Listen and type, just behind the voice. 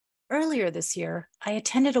Earlier this year, I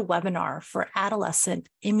attended a webinar for Adolescent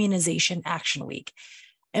Immunization Action Week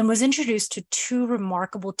and was introduced to two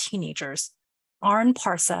remarkable teenagers, Arin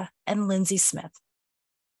Parsa and Lindsey Smith.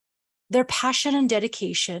 Their passion and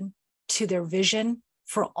dedication to their vision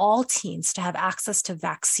for all teens to have access to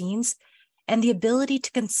vaccines and the ability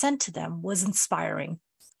to consent to them was inspiring.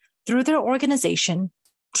 Through their organization,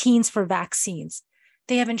 Teens for Vaccines,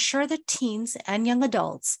 they have ensured that teens and young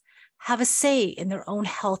adults have a say in their own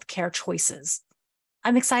healthcare choices.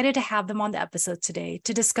 I'm excited to have them on the episode today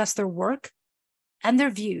to discuss their work and their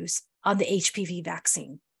views on the HPV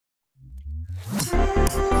vaccine.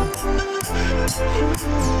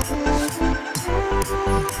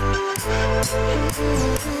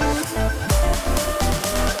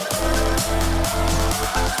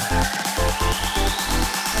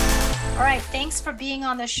 All right, thanks for being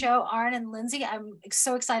on the show, Arin and Lindsey. I'm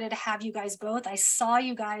so excited to have you guys both. I saw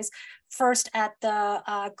you guys first at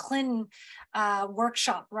the Clinton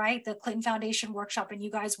workshop, right? The Clinton Foundation workshop, and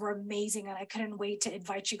you guys were amazing. And I couldn't wait to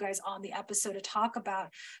invite you guys on the episode to talk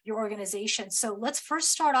about your organization. So let's first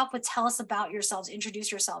start off with tell us about yourselves,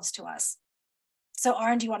 introduce yourselves to us. So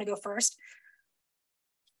Arin, do you want to go first?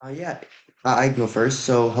 I can go first.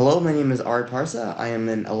 So, hello, my name is Arin Parsa. I am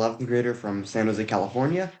an 11th grader from San Jose,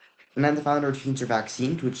 California, and I'm the founder of Teens for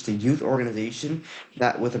Vaccines, which is a youth organization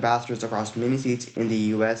that with ambassadors across many states in the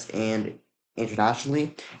U.S. and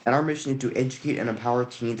internationally. And our mission is to educate and empower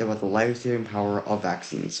teens about the life-saving power of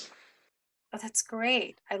vaccines. Oh, that's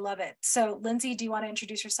great. I love it. So Lindsey, do you want to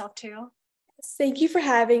introduce yourself too? Thank you for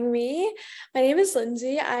having me. My name is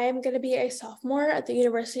Lindsey. I am going to be a sophomore at the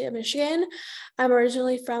University of Michigan. I'm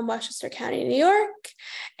originally from Westchester County, New York,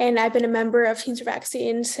 and I've been a member of Teens for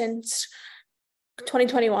Vaccines since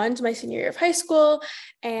 2021, so my senior year of high school.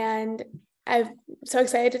 And I'm so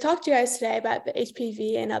excited to talk to you guys today about the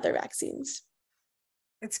HPV and other vaccines.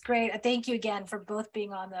 It's great. Thank you again for both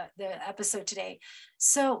being on the episode today.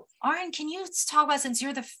 So, Arin, can you talk about, since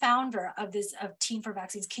you're the founder of Teen for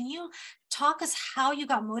Vaccines, can you talk us how you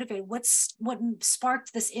got motivated? What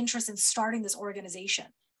sparked this interest in starting this organization?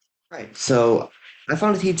 Right. So I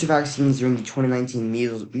founded Teens for Vaccines during the 2019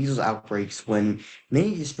 measles outbreaks when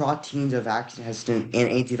many distraught teens of vaccine hesitant and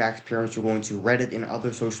anti-vax parents were going to Reddit and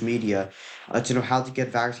other social media to know how to get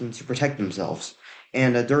vaccines to protect themselves.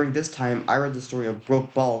 And during this time, I read the story of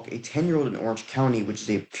Brooke Balk, a 10-year-old in Orange County, which is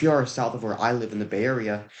a few hours south of where I live in the Bay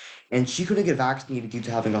Area, and she couldn't get vaccinated due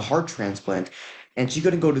to having a heart transplant. And she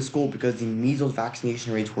couldn't go to school because the measles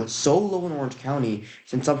vaccination rates were so low in Orange County,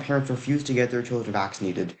 since some parents refused to get their children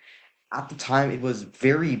vaccinated. At the time, it was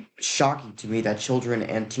very shocking to me that children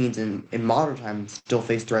and teens in modern times still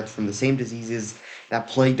face threats from the same diseases that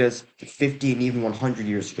plagued us 50 and even 100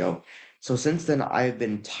 years ago. So since then, I have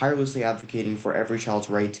been tirelessly advocating for every child's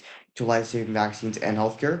right to life-saving vaccines and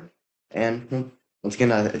healthcare. And once again,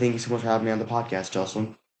 thank you so much for having me on the podcast,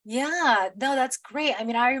 Jocelyn. Yeah, no, that's great. I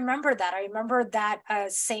mean, I remember that. I remember that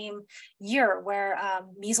same year where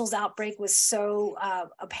measles outbreak was so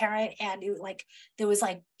apparent, and there was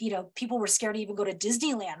people were scared to even go to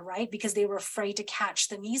Disneyland, right? Because they were afraid to catch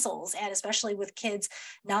the measles, and especially with kids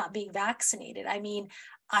not being vaccinated. I mean,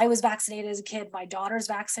 I was vaccinated as a kid. My daughter's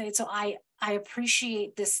vaccinated, so I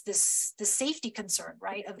appreciate this safety concern,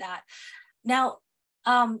 right? Of that. Now,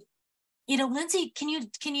 Lindsey, can you?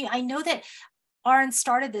 I know that Arin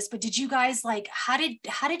started this, but did you guys how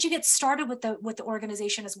did you get started with the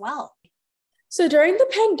organization as well? So during the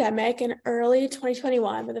pandemic in early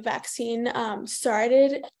 2021, when the vaccine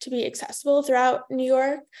started to be accessible throughout New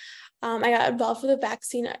York, I got involved with a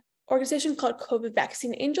vaccine organization called COVID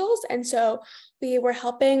Vaccine Angels. And so we were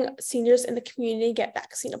helping seniors in the community get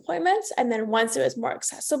vaccine appointments. And then once it was more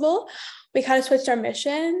accessible, we kind of switched our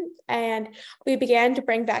mission and we began to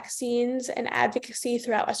bring vaccines and advocacy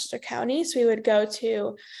throughout Westchester County. So we would go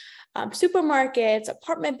to supermarkets,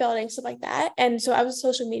 apartment buildings, stuff like that. And so I was a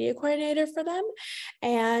social media coordinator for them.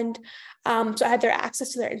 And so I had their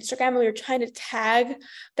access to their Instagram, and we were trying to tag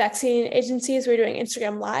vaccine agencies. We were doing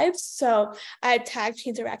Instagram lives. So I had tagged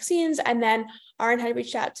Teens for Vaccines, and then Arin had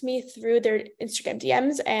reached out to me through their Instagram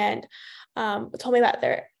DMs and told me about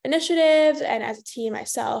their initiatives, and as a team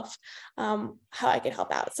myself, how I could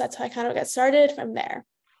help out. So that's how I kind of got started from there.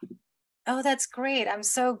 Oh, that's great. I'm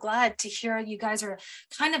so glad to hear you guys are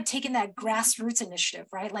kind of taking that grassroots initiative,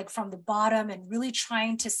 right? Like from the bottom and really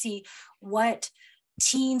trying to see what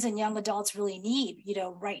teens and young adults really need,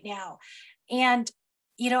 right now. And,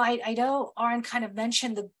 I know Arin kind of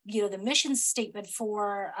mentioned the mission statement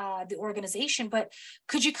for the organization, but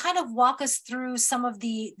could you kind of walk us through some of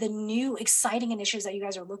the new exciting initiatives that you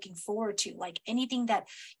guys are looking forward to? Like anything that,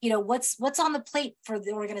 what's on the plate for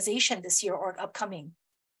the organization this year or upcoming?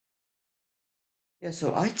 Yeah,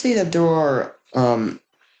 so I'd say that there are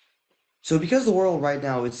so because the world right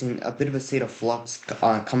now is in a bit of a state of flux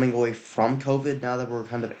coming away from COVID, now that we're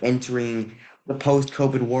kind of entering the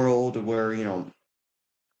post-COVID world where,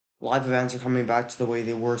 live events are coming back to the way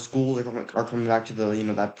they were. Schools are coming back to the,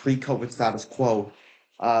 that pre-COVID status quo.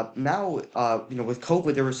 Now, with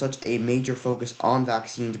COVID, there was such a major focus on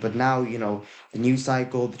vaccines, but now, the news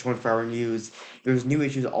cycle, the 24-hour news, there's new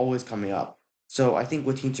issues always coming up. So I think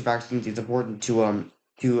with teacher vaccines, it's important to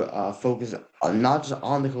focus not just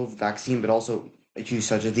on the COVID vaccine, but also issues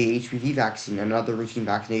such as the HPV vaccine and other routine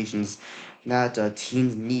vaccinations that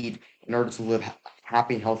teens need in order to live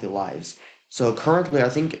happy and healthy lives. So currently, I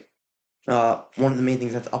think one of the main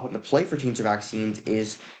things that's up on the plate for teens vaccines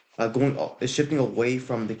is is shifting away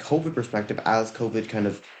from the COVID perspective as COVID kind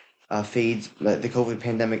of fades, the COVID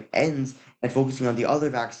pandemic ends, and focusing on the other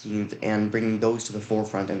vaccines and bringing those to the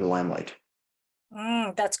forefront and the limelight.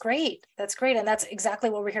 That's great. That's great. And that's exactly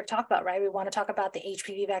what we're here to talk about, right? We want to talk about the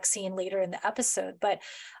HPV vaccine later in the episode, but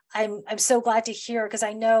I'm so glad to hear, because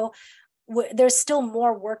I know there's still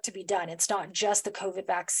more work to be done. It's not just the COVID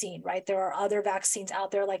vaccine, right? There are other vaccines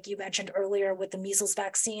out there, like you mentioned earlier, with the measles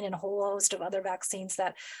vaccine and a whole host of other vaccines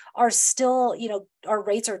that are still, our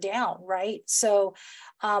rates are down, right? So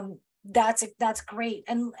that's great.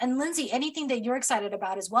 And Lindsey, anything that you're excited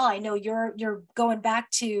about as well? I know you're going back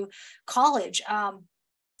to college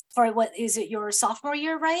for, what is it, your sophomore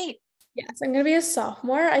year, right? Yes, I'm going to be a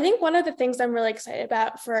sophomore. I think one of the things I'm really excited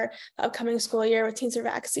about for the upcoming school year with Teens for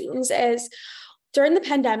Vaccines is during the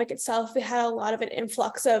pandemic itself, we had a lot of an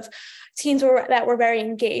influx of teens that were very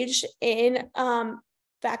engaged in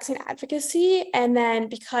vaccine advocacy. And then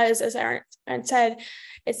because, as Arin said,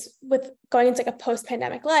 it's with going into like a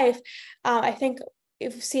post-pandemic life, I think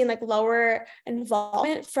we've seen like lower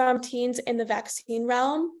involvement from teens in the vaccine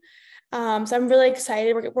realm. So I'm really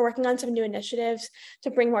excited. We're working on some new initiatives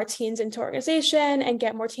to bring more teens into organization and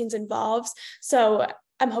get more teens involved. So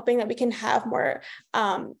I'm hoping that we can have more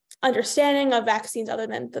understanding of vaccines other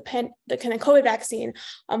than the kind of COVID vaccine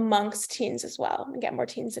amongst teens as well, and get more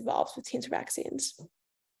teens involved with Teens for Vaccines.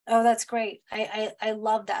 Oh, that's great. I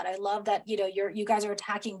love that. I love that, you guys are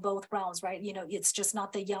attacking both realms, right? It's just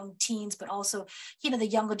not the young teens, but also, the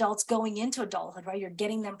young adults going into adulthood, right? You're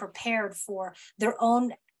getting them prepared for their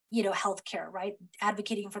own healthcare, right?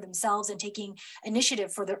 Advocating for themselves and taking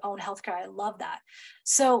initiative for their own healthcare. I love that.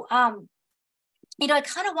 So, I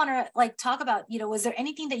kind of want to talk about, was there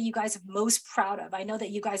anything that you guys are most proud of? I know that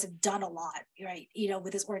you guys have done a lot, right?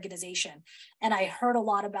 With this organization, and I heard a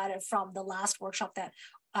lot about it from the last workshop that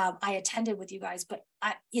I attended with you guys. But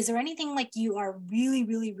is there anything like you are really,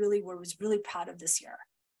 really, really was really proud of this year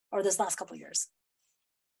or this last couple of years?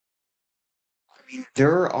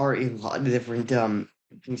 There are a lot of different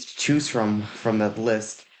things to choose from that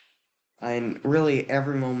list. And really,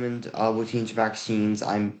 every moment with Teach Vaccines,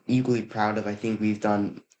 I'm equally proud of. I think we've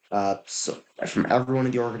done so from everyone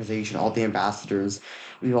in the organization, all the ambassadors,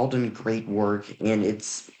 we've all done great work, and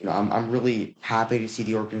it's I'm really happy to see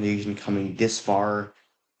the organization coming this far,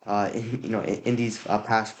 in these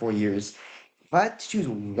past 4 years. If I had to choose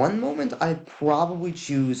one moment, I'd probably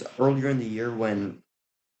choose earlier in the year when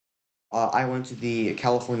I went to the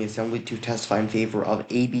California Assembly to testify in favor of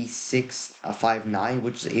AB 659,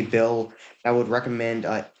 which is a bill that would recommend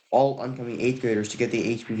all oncoming eighth graders to get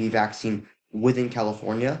the HPV vaccine within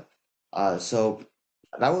California. So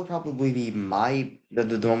that would probably be the moment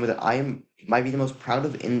that might be the most proud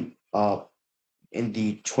of in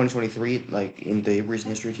the 2023, like in the recent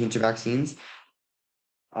history of cancer vaccines.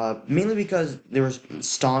 Mainly because there was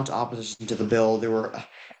staunch opposition to the bill. There were,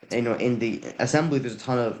 in the assembly,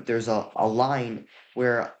 there's a line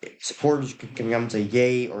where supporters can come and say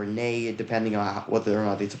yay or nay, depending on whether or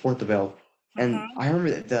not they support the bill. And I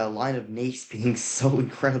remember the line of nays being so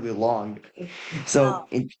incredibly long. So, Wow.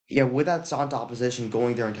 yeah, with that staunch opposition,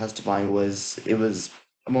 going there and testifying it was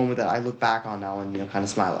a moment that I look back on now and kind of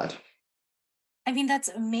smile at. I mean, that's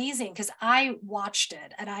amazing, because I watched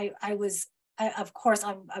it and of course,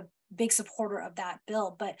 I'm a big supporter of that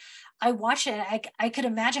bill, but I watched it. I could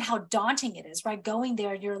imagine how daunting it is, right? Going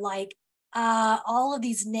there, you're like, all of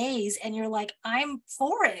these nays, and you're like, I'm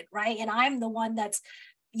for it, right? And I'm the one that's,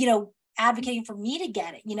 advocating for me to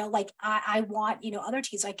get it, like I want, other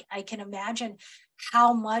teams. Like I can imagine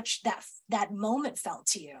how much that moment felt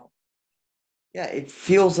to you. Yeah, it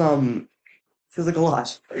feels like a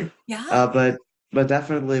lot. Yeah. But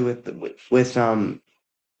definitely with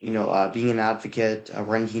being an advocate,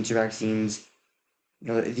 running cancer vaccines,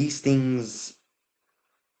 these things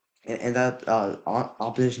and that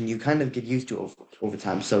opposition you kind of get used to over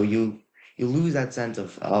time. So you lose that sense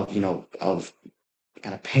of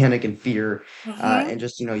kind of panic and fear, Mm-hmm. and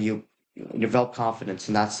just you develop confidence,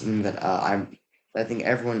 and that's something that I think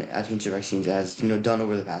everyone at Teens for Vaccines has done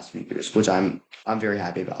over the past few years, which I'm very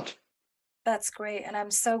happy about. That's great. And I'm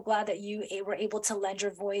so glad that were able to lend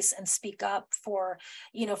your voice and speak up for,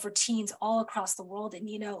 for teens all across the world. And,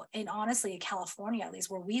 and honestly, in California, at least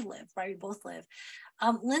where we live, right? We both live.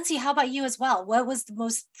 Lindsey, how about you as well? What was the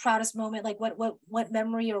most proudest moment? Like what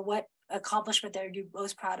memory or what accomplishment that are you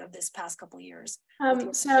most proud of this past couple of years?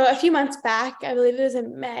 So a few months back, I believe it was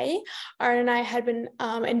in May, Arin and I had been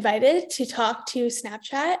invited to talk to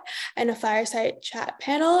Snapchat and a fireside chat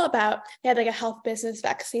panel about, they had like a health business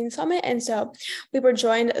vaccine summit. And so we were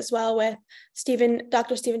joined as well with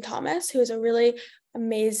Dr. Stephen Thomas, who is a really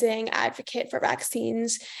amazing advocate for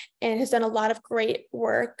vaccines and has done a lot of great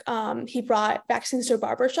work. He brought vaccines to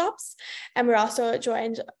barbershops. And we're also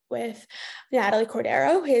joined with Natalie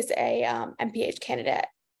Cordero, who is a MPH candidate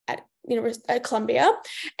at Columbia,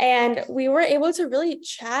 and we were able to really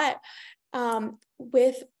chat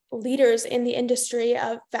with leaders in the industry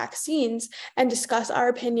of vaccines and discuss our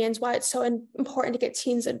opinions, why it's so important to get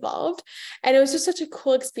teens involved. And it was just such a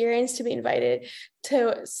cool experience to be invited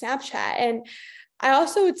to Snapchat. And I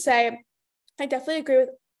also would say, I definitely agree with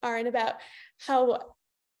Arin about how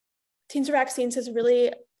Teens for Vaccines has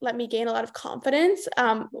really let me gain a lot of confidence.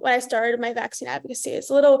 When I started my vaccine advocacy, it's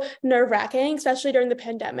a little nerve-wracking, especially during the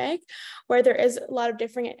pandemic, where there is a lot of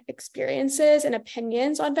different experiences and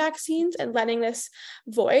opinions on vaccines and lending this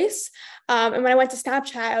voice. And when I went to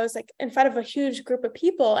Snapchat, I was like in front of a huge group of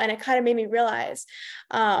people, and it kind of made me realize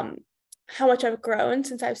how much I've grown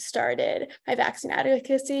since I've started my vaccine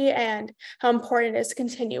advocacy and how important it is to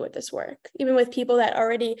continue with this work, even with people that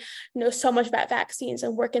already know so much about vaccines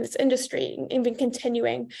and work in this industry, and even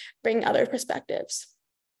continuing bringing other perspectives.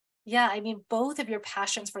 Yeah, I mean, both of your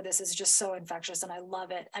passions for this is just so infectious, and I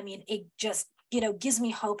love it. I mean, it just, gives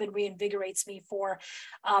me hope and reinvigorates me for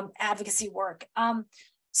advocacy work.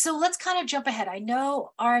 So let's kind of jump ahead. I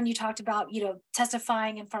know, Arin, you talked about,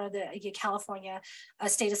 testifying in front of the California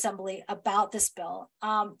State Assembly about this bill.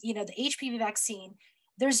 The HPV vaccine,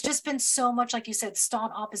 there's just been so much, like you said,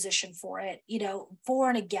 staunch opposition for it, for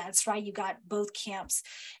and against, right? You got both camps.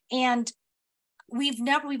 And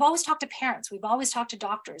we've always talked to parents, we've always talked to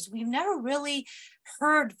doctors, we've never really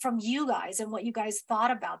heard from you guys and what you guys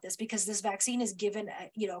thought about this, because this vaccine is given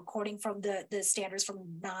according from the standards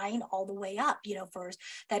from 9 all the way up, for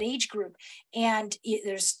that age group. And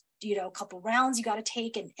there's a couple rounds you got to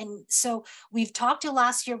take, and so we've talked to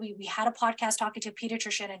last year, we had a podcast talking to a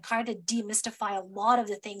pediatrician and kind of demystify a lot of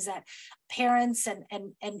the things that parents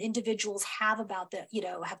and individuals have about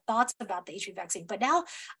have thoughts about the HPV vaccine. But now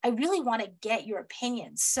I really want to get your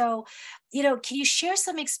opinions. So can you share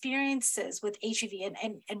some experiences with HPV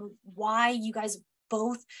and why you guys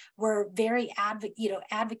both were very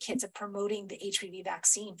advocates of promoting the HPV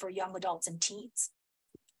vaccine for young adults and teens?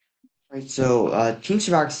 Right, so Teens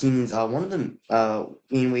for Vaccines, one of the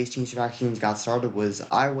main ways Teens for Vaccines got started was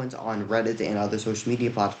I went on Reddit and other social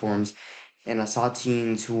media platforms, and I saw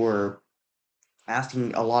teens who were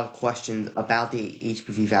asking a lot of questions about the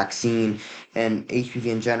HPV vaccine and HPV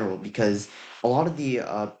in general, because a lot of the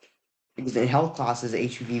because in health classes,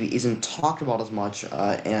 HPV isn't talked about as much,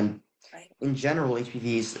 and Right. in general,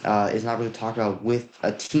 HPV is not really talked about with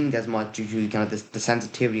teens as much due to kind of the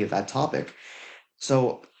sensitivity of that topic.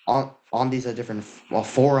 So on these different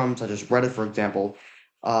forums, such as Reddit, for example,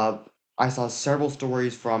 uh, I saw several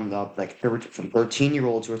stories from from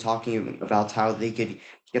 13-year-olds who were talking about how they could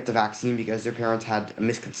get the vaccine because their parents had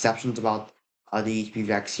misconceptions about the HPV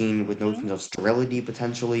vaccine with Mm-hmm. notions of sterility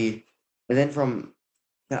potentially. And then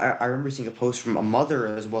I remember seeing a post from a mother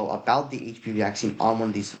as well about the HPV vaccine on one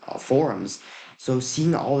of these forums. So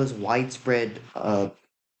seeing all this widespread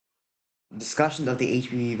discussion of the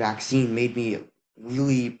HPV vaccine made me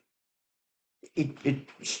really it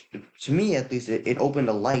to me at least it opened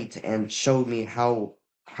a light and showed me how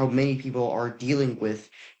many people are dealing with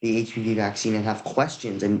the HPV vaccine and have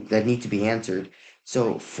questions and that need to be answered.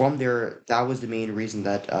 So Right. from there, that was the main reason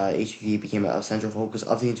that HPV became a central focus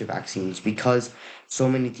of the inter vaccines, because so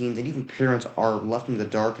many teens and even parents are left in the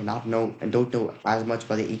dark and not know and don't know as much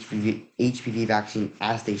about the HPV vaccine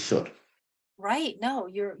as they should. Right. No,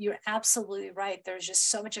 you're absolutely right. There's just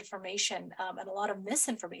so much information and a lot of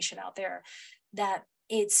misinformation out there that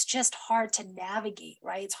it's just hard to navigate,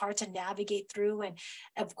 right? It's hard to navigate through. And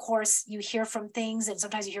of course, you hear from things, and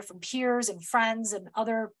sometimes you hear from peers and friends and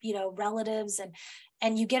other, relatives,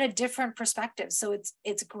 and you get a different perspective. So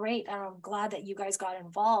it's great. And I'm glad that you guys got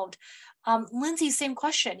involved. Lindsey, same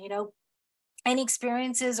question, any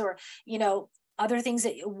experiences or, other things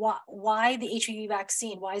that why the HPV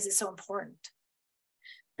vaccine, why is it so important?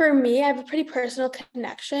 For me, I have a pretty personal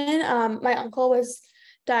connection. My uncle was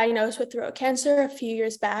diagnosed with throat cancer a few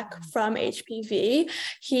years back from HPV.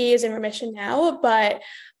 He is in remission now, but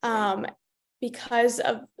because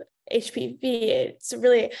of HPV, it's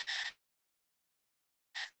really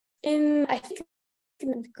I think, in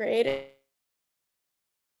 9th grade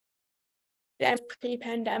and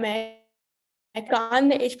pre-pandemic. I got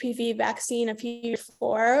the HPV vaccine a few years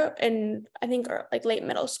before, and I think like late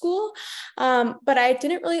middle school, but I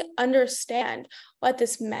didn't really understand what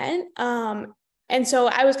this meant. And so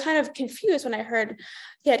I was kind of confused when I heard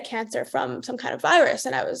he had cancer from some kind of virus,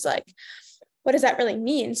 and I was like, what does that really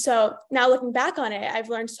mean? So now looking back on it, I've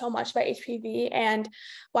learned so much about HPV and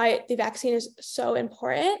why the vaccine is so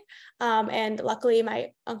important. And luckily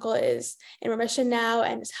my uncle is in remission now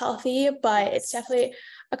and is healthy, but it's definitely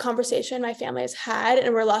a conversation my family has had.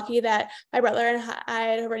 And we're lucky that my brother and I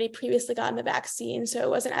had already previously gotten the vaccine. So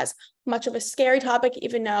it wasn't as much of a scary topic,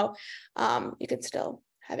 even though you could still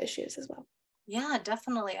have issues as well. Yeah,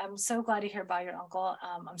 definitely. I'm so glad to hear about your uncle.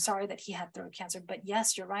 I'm sorry that he had throat cancer, but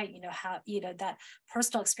yes, you're right. That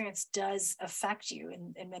personal experience does affect you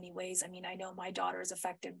in many ways. I mean, I know my daughter is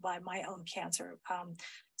affected by my own cancer.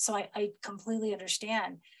 So I completely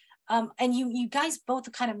understand. And you guys both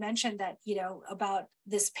kind of mentioned that, about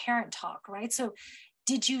this parent talk, right? So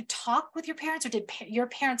did you talk with your parents, or did your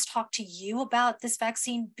parents talk to you about this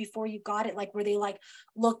vaccine before you got it? Like, were they like,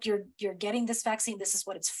 look, you're getting this vaccine, this is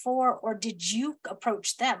what it's for? Or did you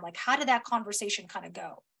approach them? Like, how did that conversation kind of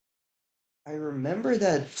go? I remember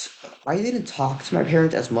that I didn't talk to my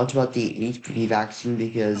parents as much about the HPV vaccine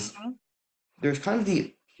because Mhm. there's kind of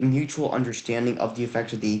the mutual understanding of the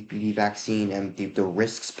effects of the HPV vaccine and the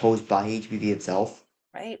risks posed by HPV itself.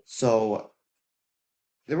 Right. So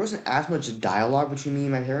there wasn't as much dialogue between me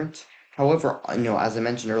and my parents. However, as I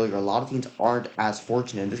mentioned earlier, a lot of teens aren't as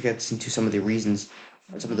fortunate. This gets into some of the reasons,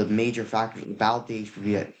 some of Mhm. the major factors about the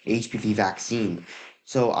HPV vaccine.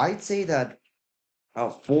 So I'd say that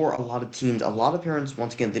for a lot of teens, a lot of parents,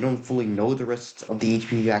 once again, they don't fully know the risks of the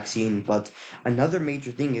HPV vaccine. But another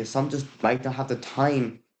major thing is some just might not have the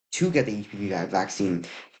time to get the HPV vaccine.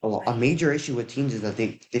 A Right. major issue with teens is that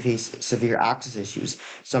they face severe access issues.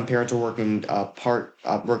 Some parents are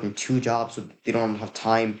working two jobs, so they don't have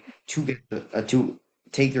time to to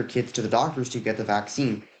take their kids to the doctors to get the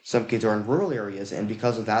vaccine. Some kids are in rural areas, and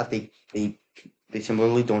because of that, they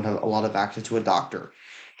similarly don't have a lot of access to a doctor.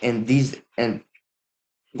 And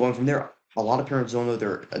going from there, a lot of parents don't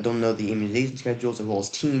know the immunization schedules as well as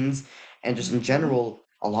teens, and just in Mhm. general,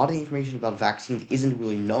 a lot of the information about vaccines isn't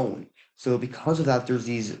really known. So because of that, there's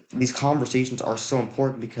these conversations are so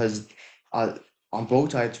important because uh, on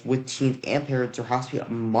both sides with teens and parents, there has to be a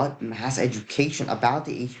mass education about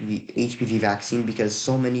the HPV vaccine because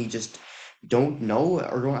so many just don't know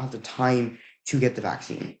or don't have the time to get the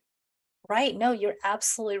vaccine. Right. No, you're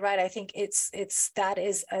absolutely right. I think that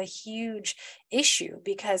is a huge issue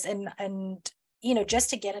because just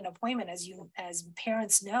to get an appointment, as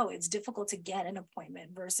parents know, it's difficult to get an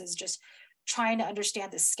appointment versus just trying to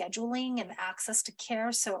understand the scheduling and access to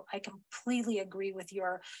care. So I completely agree with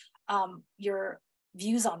your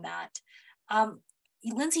views on that. Um,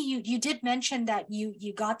 Lindsey, you did mention that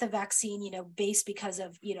you got the vaccine, based because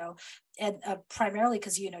of, and primarily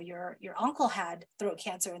because your uncle had throat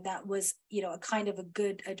cancer, and that was a kind of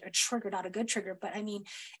a trigger, not a good trigger, but I mean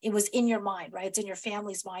it was in your mind, right? It's in your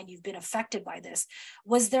family's mind. You've been affected by this.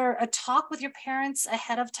 Was there a talk with your parents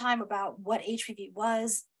ahead of time about what HPV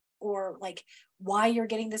was, or like why you're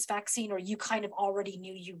getting this vaccine, or you kind of already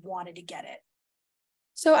knew you wanted to get it?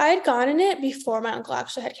 So I had gotten it before my uncle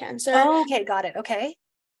actually had cancer, Oh, okay, got it. Okay.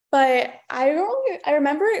 but I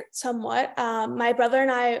remember it somewhat. My brother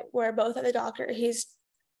and I were both at the doctor. He's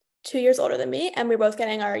 2 years older than me, and we were both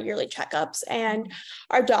getting our yearly checkups. And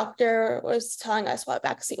our doctor was telling us what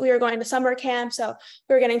vaccine we were going to summer camp, so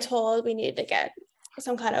we were getting told we needed to get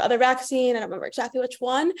some kind of other vaccine. I don't remember exactly which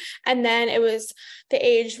one. And then it was the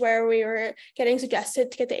age where we were getting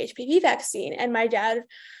suggested to get the HPV vaccine, and my dad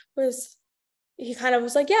was he kind of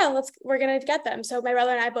was like, yeah, we're going to get them. So my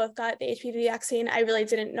brother and I both got the HPV vaccine. I really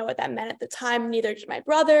didn't know what that meant at the time. Neither did my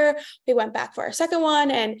brother. We went back for our second one,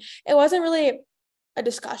 and it wasn't really a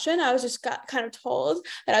discussion. I was just kind of told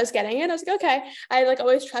that I was getting it. I was like, okay. I like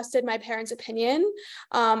always trusted my parents' opinion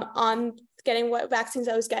on getting what vaccines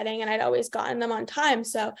I was getting, and I'd always gotten them on time.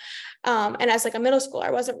 So, and as like a middle schooler,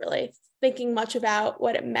 I wasn't really thinking much about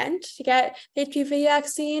what it meant to get the HPV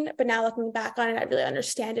vaccine. But now looking back on it, I really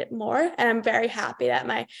understand it more, and I'm very happy that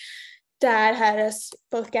my dad had us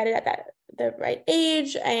both get it at the right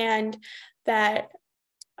age, and that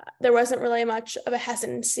there wasn't really much of a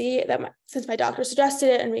hesitancy since my doctor suggested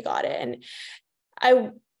it and we got it. And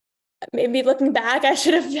I maybe looking back, I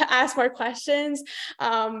should have asked more questions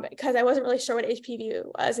because I wasn't really sure what HPV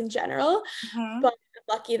was in general, but I'm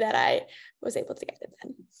lucky that I was able to get it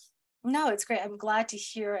then. No, it's great. I'm glad to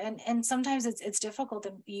hear. And sometimes it's difficult.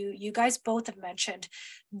 And you guys both have mentioned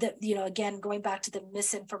that, again, going back to the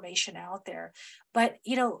misinformation out there. But,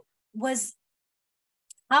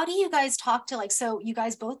 how do you guys talk to, so you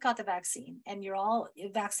guys both got the vaccine and you're all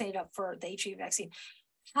vaccinated up for the HPV vaccine.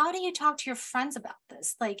 How do you talk to your friends about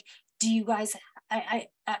this? Do you guys, I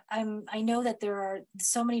know that there are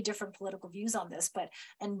so many different political views on this,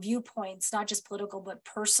 and viewpoints, not just political, but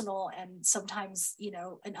personal, and sometimes, in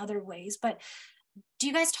other ways. But do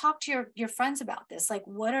you guys talk to your friends about this?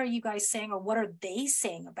 What are you guys saying, or what are they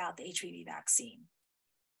saying about the HPV vaccine?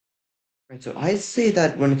 Right, so I say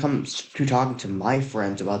that when it comes to talking to my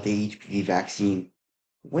friends about the HPV vaccine,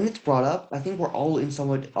 when it's brought up, I think we're all in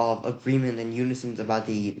somewhat of agreement and unison about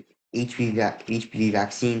the HPV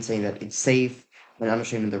vaccine, saying that it's safe and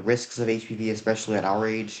understanding the risks of HPV, especially at our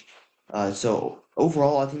age. So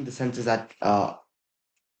overall, I think the sense is that the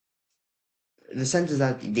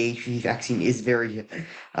HPV vaccine is very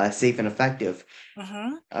safe and effective.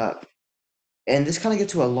 Uh, and this kind of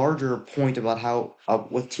gets to a larger point about how,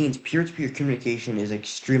 with teens, peer-to-peer communication is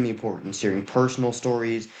extremely important. Sharing personal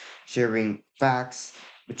stories, sharing facts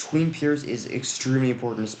between peers is extremely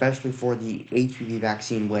important, especially for the HPV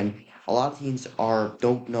vaccine when a lot of teens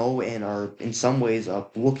don't know and are in some ways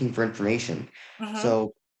looking for information.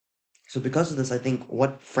 So so because of this, I think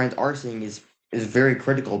what friends are saying is very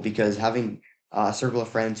critical because having a circle of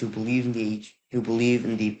friends who believe in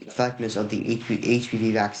the effectiveness of the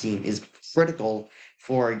HPV vaccine is critical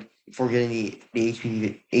for getting the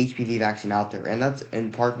HPV vaccine out there. And that's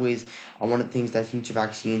in part ways one of the things that future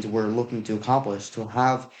vaccines were looking to accomplish, to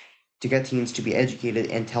get teens to be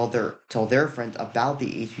educated and tell their friends about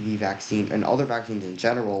the HPV vaccine and other vaccines in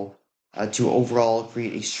general, to overall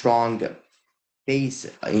create a strong base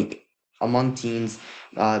among teens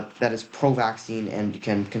that is pro-vaccine and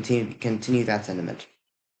can continue that sentiment.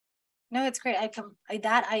 No, it's great.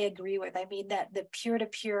 That I agree with. I mean, that the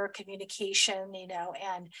peer-to-peer communication,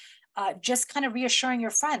 and just kind of reassuring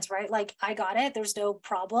your friends, right? I got it. There's no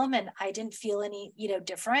problem, and I didn't feel any,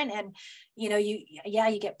 different. And you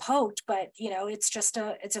get poked, but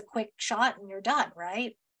it's a quick shot and you're done,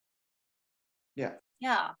 right? Yeah.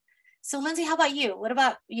 Yeah. So Lindsey, how about you? What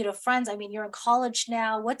about, friends? I mean, you're in college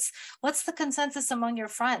now. What's the consensus among your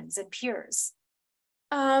friends and peers?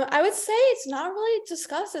 I would say it's not really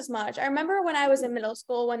discussed as much. I remember when I was in middle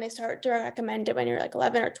school, when they started to recommend it when you're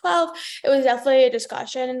 11 or 12, it was definitely a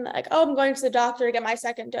discussion oh, I'm going to the doctor to get my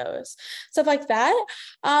second dose, stuff like that.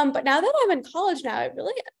 But now that I'm in college now,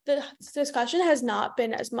 the discussion has not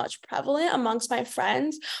been as much prevalent amongst my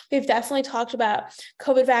friends. We've definitely talked about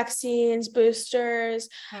COVID vaccines, boosters,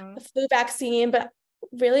 the flu vaccine, but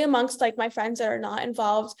really amongst my friends that are not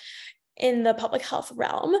involved in the public health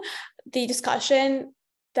realm, the discussion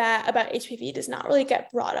about HPV does not really get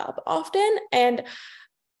brought up often. And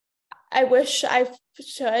I wish I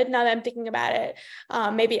should, now that I'm thinking about it,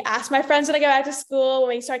 maybe ask my friends when I go back to school,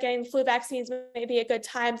 when we start getting flu vaccines, maybe a good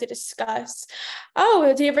time to discuss, oh,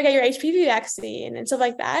 did you ever get your HPV vaccine and stuff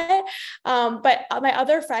like that. But my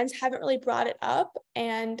other friends haven't really brought it up.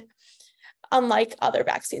 And unlike other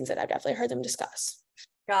vaccines that I've definitely heard them discuss.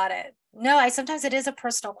 Got it. No, sometimes it is a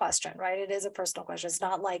personal question, right? It is a personal question. It's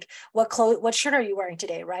not like what shirt are you wearing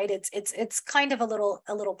today, right? It's kind of a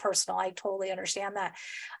little personal. I totally understand that.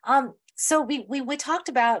 So we talked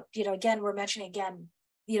about, again, we're mentioning again,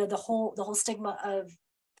 the whole stigma of,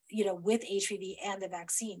 with HPV and the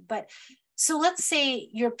vaccine. But so let's say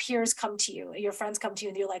your peers come to you, your friends come to you,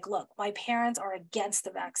 and you're like, look, my parents are against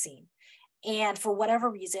the vaccine, and for whatever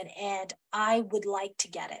reason, and I would like to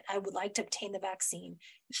get it. I would like to obtain the vaccine.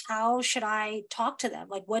 How should I talk to them?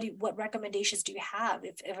 What recommendations do you have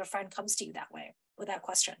if a friend comes to you that way with that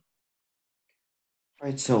question?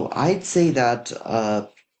 Right, so I'd say that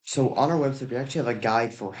so on our website we actually have a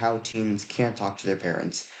guide for how teens can talk to their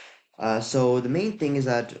parents. So the main thing is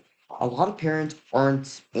that a lot of parents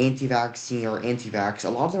aren't anti-vaccine or anti-vax. A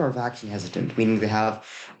lot of them are vaccine hesitant, meaning they have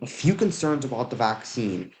a few concerns about the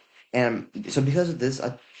vaccine. And so because of this,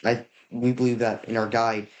 we believe that in our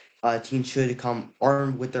guide, teens should come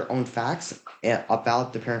armed with their own facts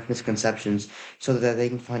about the parents' misconceptions so that they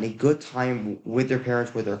can find a good time with their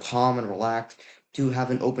parents where they're calm and relaxed to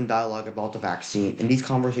have an open dialogue about the vaccine. In these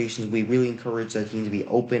conversations, we really encourage the teens to be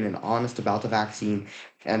open and honest about the vaccine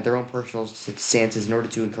and their own personal stances in order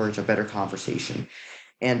to encourage a better conversation.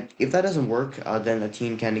 And if that doesn't work, then a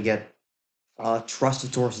teen can get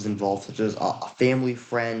trusted sources involved, such as a family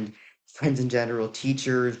friend, friends in general,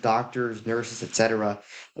 teachers, doctors, nurses, etc.,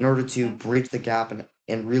 in order to bridge the gap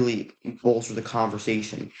and really bolster the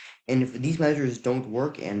conversation. And if these measures don't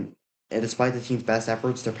work, and despite the team's best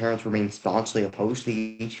efforts, their parents remain staunchly opposed to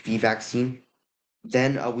the HPV vaccine,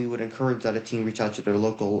 then we would encourage that a team reach out to their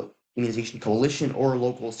local immunization coalition or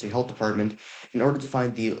local state health department in order to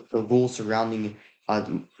find the rules surrounding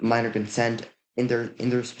minor consent in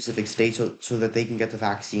their specific state, so that they can get the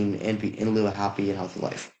vaccine and live a happy and healthy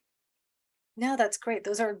life. No, that's great.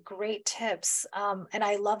 Those are great tips. And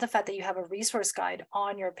I love the fact that you have a resource guide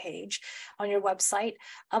on your page, on your website.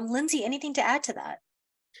 Lindsey, anything to add to that?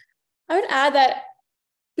 I would add that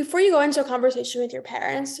before you go into a conversation with your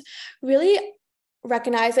parents, really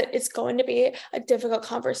recognize that it's going to be a difficult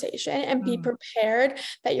conversation and be prepared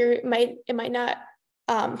that it might not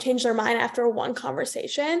change their mind after one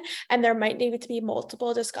conversation, and there might need to be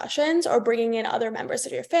multiple discussions or bringing in other members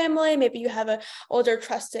of your family. Maybe you have an older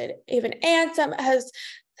trusted even aunt that has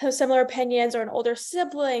similar opinions, or an older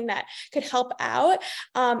sibling that could help out,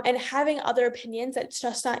 and having other opinions that's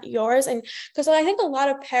just not yours. And because I think a lot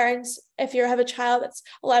of parents, if you have a child that's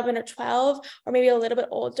 11 or 12 or maybe a little bit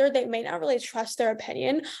older, they may not really trust their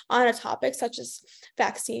opinion on a topic such as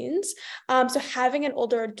vaccines. So having an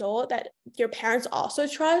older adult that your parents also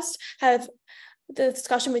trust have the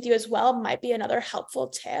discussion with you as well might be another helpful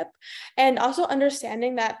tip. And also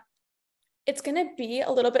understanding that it's going to be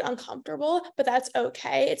a little bit uncomfortable, but that's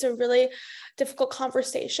okay. It's a really difficult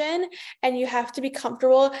conversation, and you have to be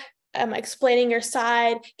comfortable explaining your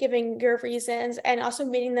side, giving your reasons, and also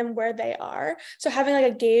meeting them where they are. So having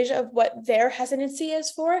like a gauge of what their hesitancy is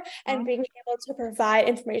for, and being able to provide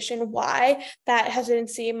information why that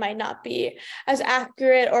hesitancy might not be as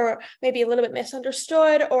accurate, or maybe a little bit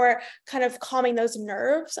misunderstood, or kind of calming those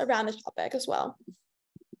nerves around the topic as well.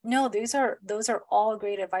 No, those are all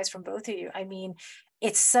great advice from both of you. I mean,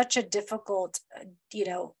 it's such a difficult,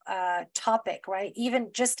 topic, right? Even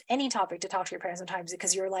just any topic to talk to your parents sometimes,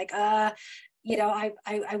 because you're like, I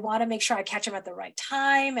want to make sure I catch them at the right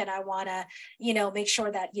time, and I want to, make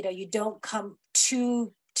sure that, you don't come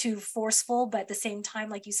too forceful, but at the same time,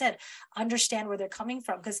 like you said, understand where they're coming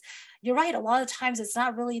from. Because you're right, a lot of times it's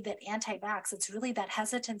not really that anti-vax, it's really that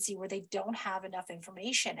hesitancy where they don't have enough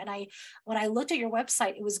information. And when I looked at your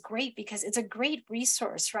website, it was great because it's a great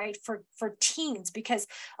resource, right, for teens, because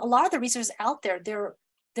a lot of the resources out there,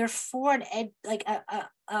 they're for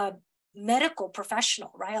a medical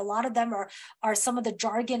professional, right? A lot of them are some of the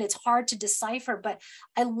jargon, it's hard to decipher, but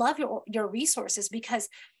I love your resources because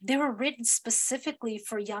they were written specifically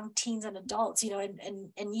for young teens and adults,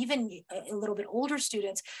 and even a little bit older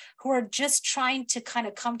students who are just trying to kind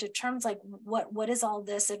of come to terms like what is all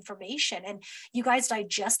this information. And you guys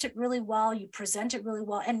digest it really well, you present it really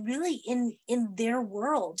well, and really in their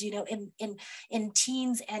world, in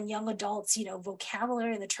teens and young adults,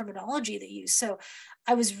 vocabulary and the terminology they use. So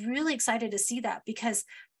I was really excited to see that because,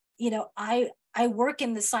 I work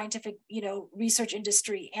in the scientific, research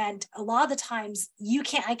industry, and a lot of the times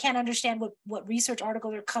I can't understand what research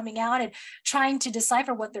articles are coming out and trying to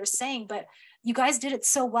decipher what they're saying, but you guys did it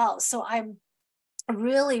so well. So I'm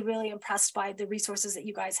really, really impressed by the resources that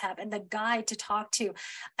you guys have and the guide to talk to.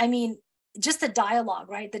 I mean, just the dialogue,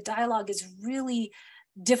 right? The dialogue is really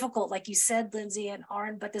difficult, like you said, Lindsey and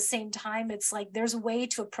Arin, but at the same time, it's like there's a way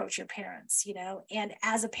to approach your parents, and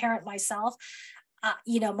as a parent myself,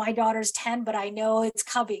 my daughter's 10, but I know it's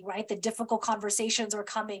coming, right? The difficult conversations are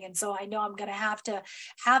coming. And so I know I'm going to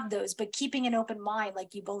have those, but keeping an open mind,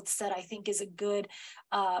 like you both said, I think is a good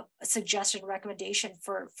suggestion, recommendation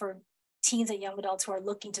for teens and young adults who are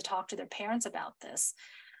looking to talk to their parents about this.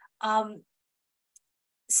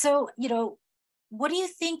 So, what do you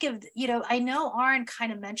think of, I know Arin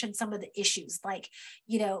kind of mentioned some of the issues like,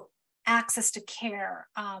 access to care,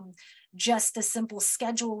 just the simple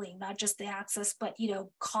scheduling, not just the access, but,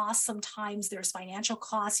 costs. Sometimes there's financial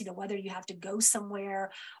costs, whether you have to go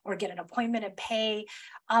somewhere or get an appointment and pay.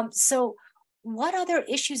 So what other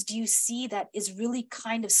issues do you see that is really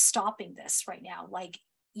kind of stopping this right now? Like,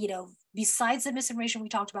 besides the misinformation we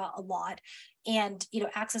talked about a lot and,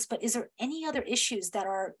 access, but is there any other issues that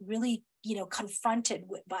are really, confronted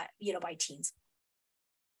by teens?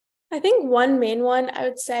 I think one main one I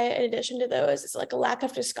would say in addition to those is like a lack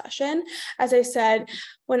of discussion. As I said,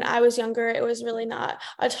 when I was younger, it was really not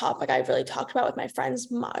a topic I really talked about with my friends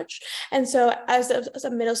much. And so as a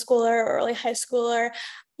middle schooler or early high schooler,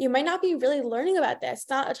 you might not be really learning about this. It's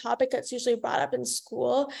not a topic that's usually brought up in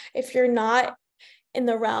school. If you're not in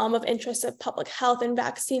the realm of interest of public health and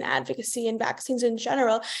vaccine advocacy and vaccines in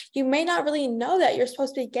general, you may not really know that you're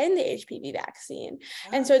supposed to be getting the HPV vaccine.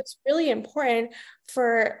 And so it's really important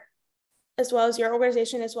for as well as your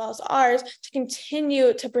organization, as well as ours, to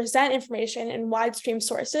continue to present information in wide stream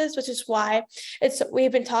sources, which is why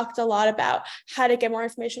we've been talked a lot about how to get more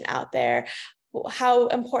information out there, how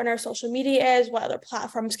important our social media is, what other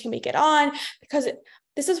platforms can we get on, because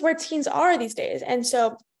this is where teens are these days. And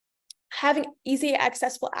so having easy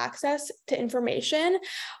accessible access to information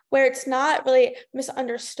where it's not really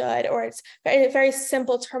misunderstood, or it's very, very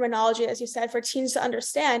simple terminology, as you said, for teens to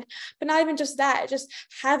understand, but not even just that, just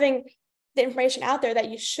having the information out there that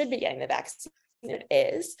you should be getting the vaccine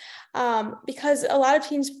is, because a lot of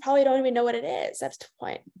teens probably don't even know what it is. That's the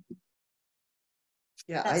point.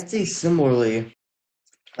 Yeah, I'd say similarly.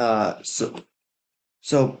 So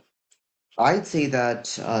I'd say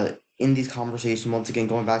that in these conversations, once again,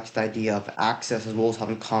 going back to the idea of access as well as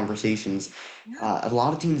having conversations, a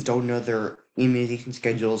lot of teens don't know their immunization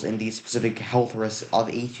schedules and the specific health risks of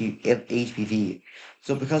HPV.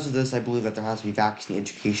 So because of this, I believe that there has to be vaccine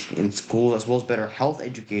education in schools as well as better health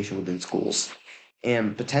education within schools.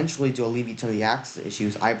 And potentially to alleviate some of the access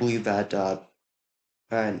issues, I believe uh,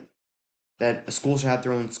 that schools should have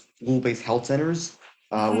their own school-based health centers,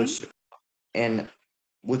 which and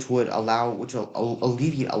which will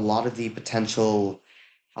alleviate a lot of the potential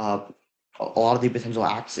uh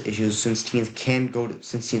access issues, since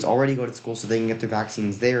teens already go to school so they can get their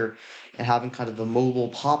vaccines there, and having kind of a mobile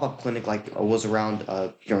pop-up clinic like was around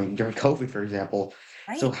during COVID, for example.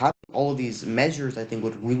 So Right. having all of these measures, I think,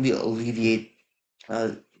 would really alleviate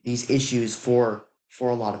uh these issues for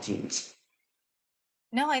a lot of teens.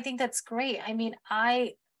 No, I think that's great. I mean,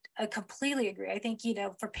 I completely agree. I think,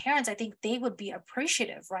 for parents, I think they would be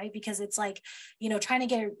appreciative, right? Because it's like, trying to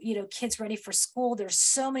get, kids ready for school. There's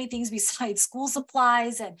so many things besides school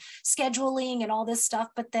supplies and scheduling and all this stuff.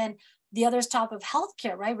 But then the other top of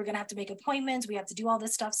healthcare, right? We're going to have to make appointments. We have to do all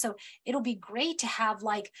this stuff. So it'll be great to have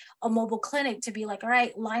like a mobile clinic to be like, all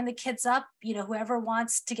right, line the kids up, whoever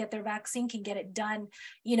wants to get their vaccine can get it done,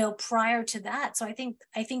 prior to that. So I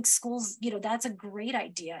think schools, that's a great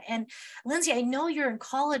idea. And Lindsey, I know you're in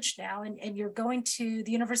college now, and you're going to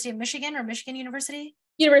the University of Michigan or Michigan University?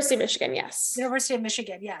 University of Michigan, yes. University of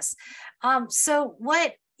Michigan, yes. So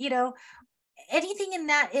what, anything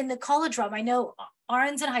in the college realm? I know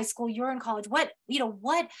Arin's in high school, you're in college. What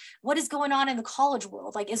is going on in the college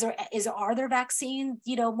world? Like, are there vaccine,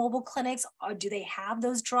 mobile clinics? Or do they have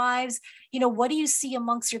those drives? What do you see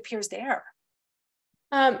amongst your peers there?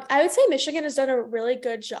 I would say Michigan has done a really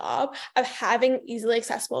good job of having easily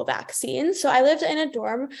accessible vaccines. So I lived in a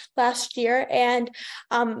dorm last year, and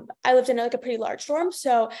I lived in like a pretty large dorm.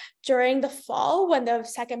 So during the fall, when the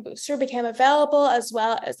second booster became available, as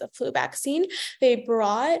well as the flu vaccine, they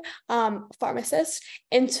brought pharmacists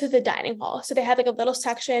into the dining hall. So they had like a little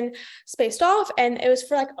section spaced off, and it was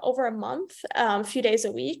for like over a month, a few days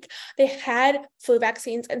a week. They had flu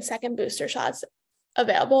vaccines and second booster shots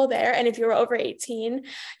available there, and if you were over 18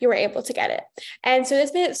 you were able to get it. And so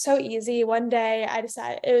this made it so easy. One day I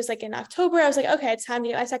decided, it was like in October, I was like, okay, it's time to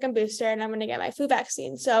get my second booster and I'm going to get my flu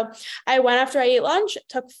vaccine. So I went after I ate lunch,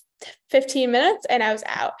 took 15 minutes, and I was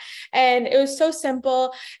out. And it was so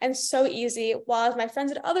simple and so easy. While my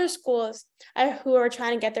friends at other schools who were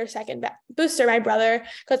trying to get their second booster, my brother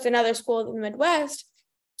goes to another school in the Midwest,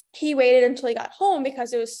 he waited until he got home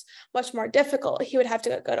because it was much more difficult. He would have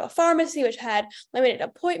to go to a pharmacy, which had limited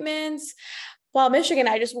appointments. While Michigan,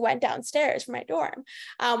 I just went downstairs from my dorm,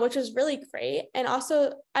 which was really great. And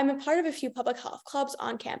also, I'm a part of a few public health clubs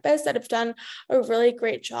on campus that have done a really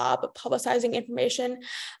great job of publicizing information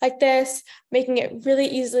like this, making it really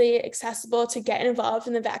easily accessible to get involved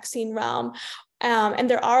in the vaccine realm. And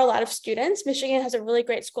there are a lot of students. Michigan has a really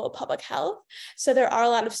great school of public health. So there are a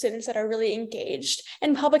lot of students that are really engaged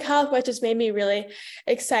in public health, which has made me really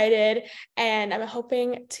excited. And I'm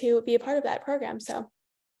hoping to be a part of that program. So.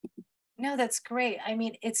 No, that's great. I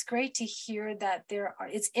mean, it's great to hear that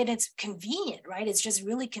it's convenient, right? It's just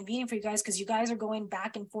really convenient for you guys because you guys are going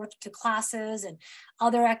back and forth to classes and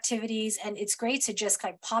other activities. And it's great to just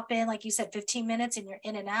like pop in, like you said, 15 minutes and you're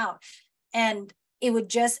in and out. And it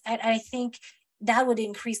would I think that would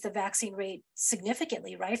increase the vaccine rate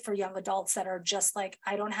significantly, right? For young adults that are just like,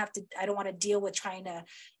 I don't want to deal with trying to,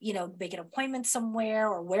 make an appointment somewhere,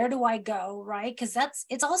 or where do I go, right? Because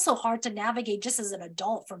it's also hard to navigate just as an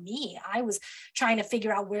adult. For me, I was trying to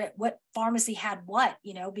figure out what pharmacy had what,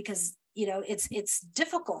 because it's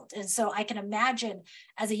difficult. And so I can imagine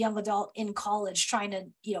as a young adult in college trying to,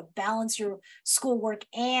 balance your schoolwork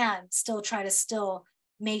and still try to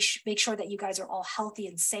make sure that you guys are all healthy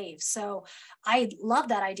and safe. So I love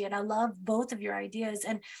that idea. And I love both of your ideas.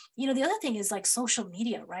 And, the other thing is like social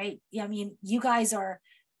media, right? Yeah, I mean, you guys are,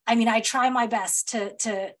 I mean, I try my best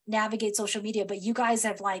to navigate social media, but you guys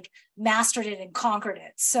have like mastered it and conquered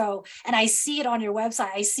it. So, and I see it on your website.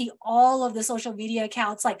 I see all of the social media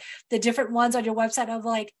accounts, like the different ones on your website. I'm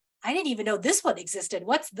like, I didn't even know this one existed.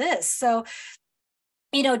 What's this? So,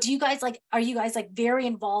 do you guys are you guys like very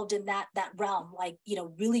involved in that realm, like,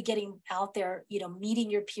 really getting out there,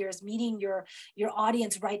 meeting your peers, meeting your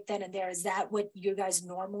audience right then and there? Is that what you guys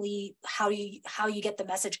normally, how you get the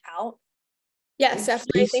message out? Yes,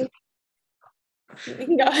 definitely. I think you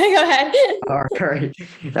can go ahead. All right.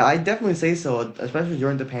 Yeah, I definitely say so, especially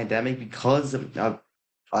during the pandemic, because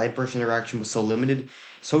in-person interaction was so limited.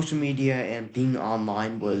 Social media and being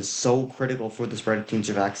online was so critical for the spread of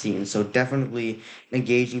cancer vaccines. So definitely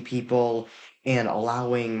engaging people and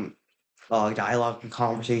allowing dialogue and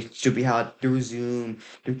conversations to be had through Zoom,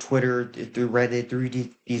 through Twitter, through Reddit, through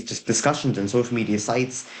these just discussions and social media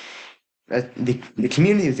sites. The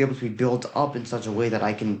community was able to be built up in such a way that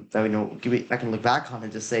I can look back on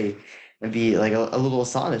and just say and be like a little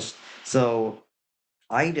astonished. So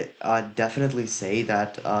I'd definitely say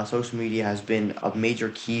that social media has been a major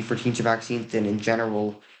key for cancer vaccines and in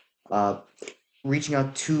general, uh, reaching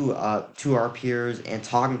out to our peers and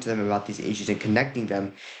talking to them about these issues and connecting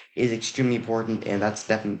them is extremely important, and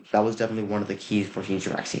that was definitely one of the keys for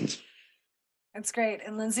cancer vaccines. That's great.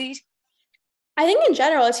 And Lindsey? I think in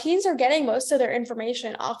general, teens are getting most of their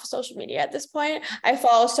information off of social media at this point. I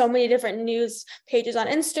follow so many different news pages on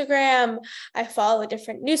Instagram. I follow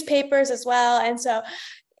different newspapers as well. And so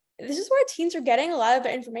this is where teens are getting a lot of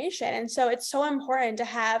their information. And so it's so important to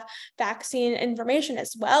have vaccine information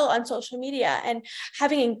as well on social media and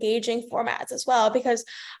having engaging formats as well, because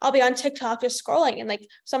I'll be on TikTok just scrolling and like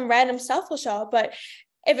some random stuff will show up. But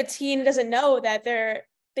if a teen doesn't know that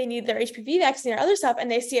they need their HPV vaccine or other stuff, and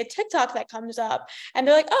they see a TikTok that comes up and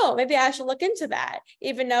they're like, oh, maybe I should look into that,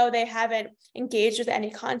 even though they haven't engaged with any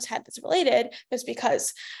content that's related, just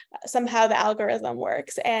because somehow the algorithm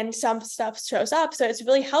works and some stuff shows up. So it's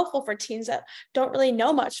really helpful for teens that don't really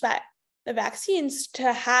know much about the vaccines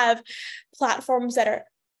to have platforms that are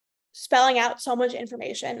spelling out so much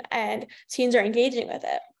information and teens are engaging with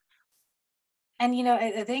it. And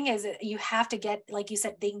the thing is, you have to get, like you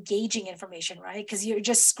said, the engaging information, right? Because you're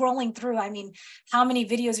just scrolling through. I mean, how many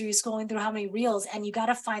videos are you scrolling through? How many reels? And you got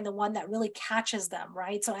to find the one that really catches them,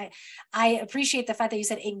 right? So I appreciate the fact that you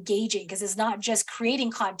said engaging, because it's not just creating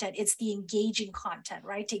content, it's the engaging content,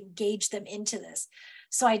 right? To engage them into this.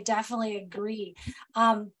 So I definitely agree.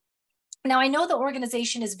 Now, I know the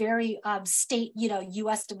organization is very state,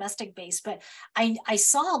 U.S. domestic based, but I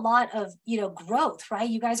saw a lot of, growth, right?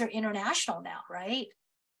 You guys are international now, right?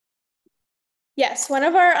 Yes, one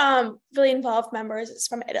of our really involved members is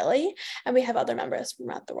from Italy, and we have other members from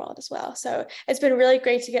around the world as well. So it's been really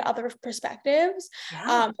great to get other perspectives,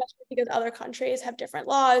 especially because other countries have different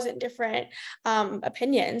laws and different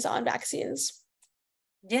opinions on vaccines.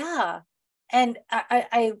 Yeah. And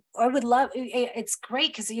I would love, it's great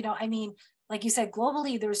because, I mean, like you said,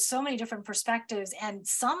 globally, there's so many different perspectives, and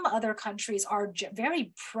some other countries are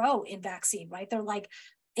very pro in vaccine, right? They're like,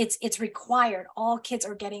 it's required. All kids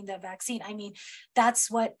are getting the vaccine. I mean,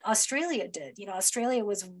 that's what Australia did. Australia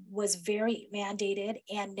was very mandated,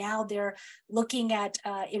 and now they're looking at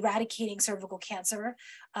eradicating cervical cancer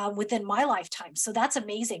within my lifetime. So that's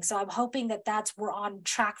amazing. So I'm hoping that we're on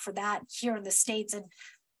track for that here in the States, and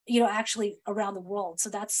actually around the world. So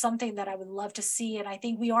that's something that I would love to see. And I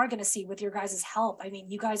think we are going to see with your guys' help. I mean,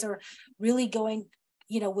 you guys are really going,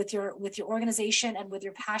 with your organization and with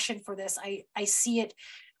your passion for this. I see it.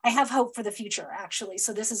 I have hope for the future, actually.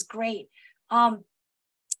 So this is great.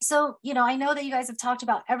 So, I know that you guys have talked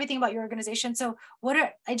about everything about your organization. So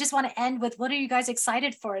I just want to end with, what are you guys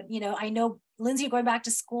excited for? I know, Lindsey, going back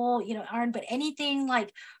to school, Arin, but anything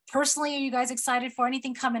like personally, are you guys excited for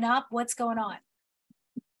anything coming up? What's going on?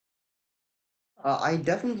 I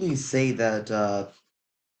definitely say that on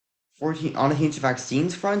the cancer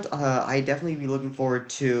vaccines front, I definitely be looking forward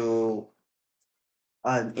to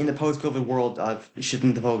in the post-COVID world of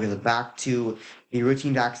shifting the focus back to the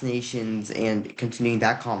routine vaccinations and continuing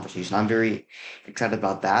that conversation. I'm very excited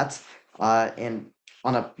about that. And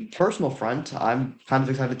on a personal front, I'm kind of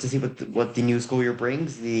excited to see what the new school year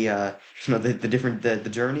brings. The different the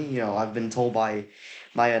journey. I've been told by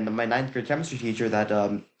my ninth grade chemistry teacher that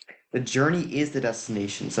the journey is the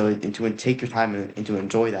destination. So and to take your time and to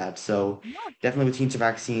enjoy that. So definitely with cancer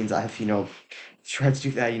vaccines, I've tried to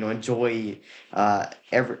do that. Enjoy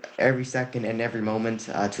every second and every moment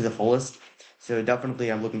to the fullest. So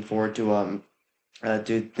definitely, I'm looking forward to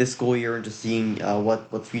this school year and just seeing what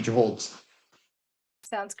the future holds.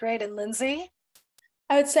 Sounds great. And Lindsey?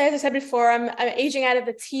 I would say, as I said before, I'm aging out of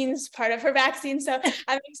the teens part of her vaccine. So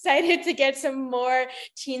I'm excited to get some more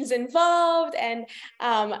teens involved and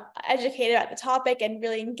educated about the topic and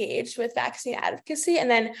really engaged with vaccine advocacy.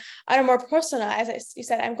 And then on a more personal, as you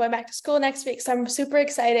said, I'm going back to school next week. So I'm super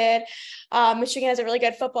excited. Michigan has a really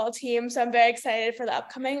good football team. So I'm very excited for the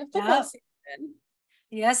upcoming football season.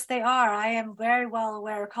 Yes, they are. I am very well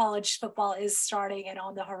aware college football is starting and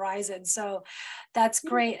on the horizon. So that's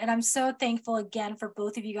great. And I'm so thankful again for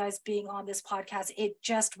both of you guys being on this podcast. It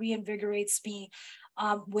just reinvigorates me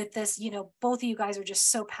with this. Both of you guys are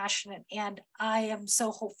just so passionate, and I am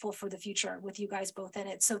so hopeful for the future with you guys both in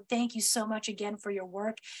it. So thank you so much again for your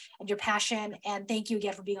work and your passion. And thank you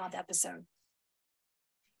again for being on the episode.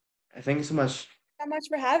 Thank you so much. So much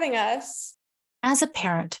for having us. As a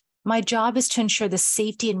parent, my job is to ensure the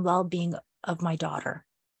safety and well-being of my daughter.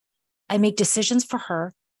 I make decisions for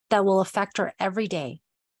her that will affect her every day,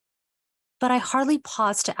 but I hardly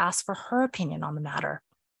pause to ask for her opinion on the matter.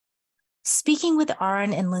 Speaking with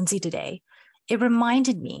Arin and Lindsey today, it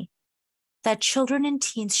reminded me that children and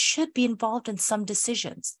teens should be involved in some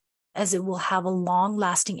decisions, as it will have a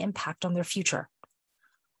long-lasting impact on their future.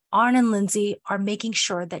 Arin and Lindsey are making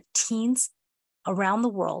sure that teens around the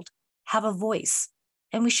world have a voice,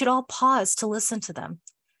 and we should all pause to listen to them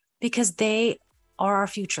because they are our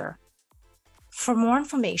future. For more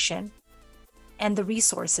information and the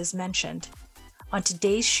resources mentioned on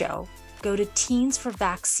today's show, go to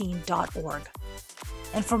teensforvaccine.org.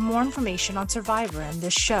 And for more information on Survivor and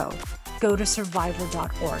this show, go to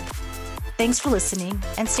survivor.org. Thanks for listening,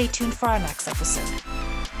 and stay tuned for our next episode.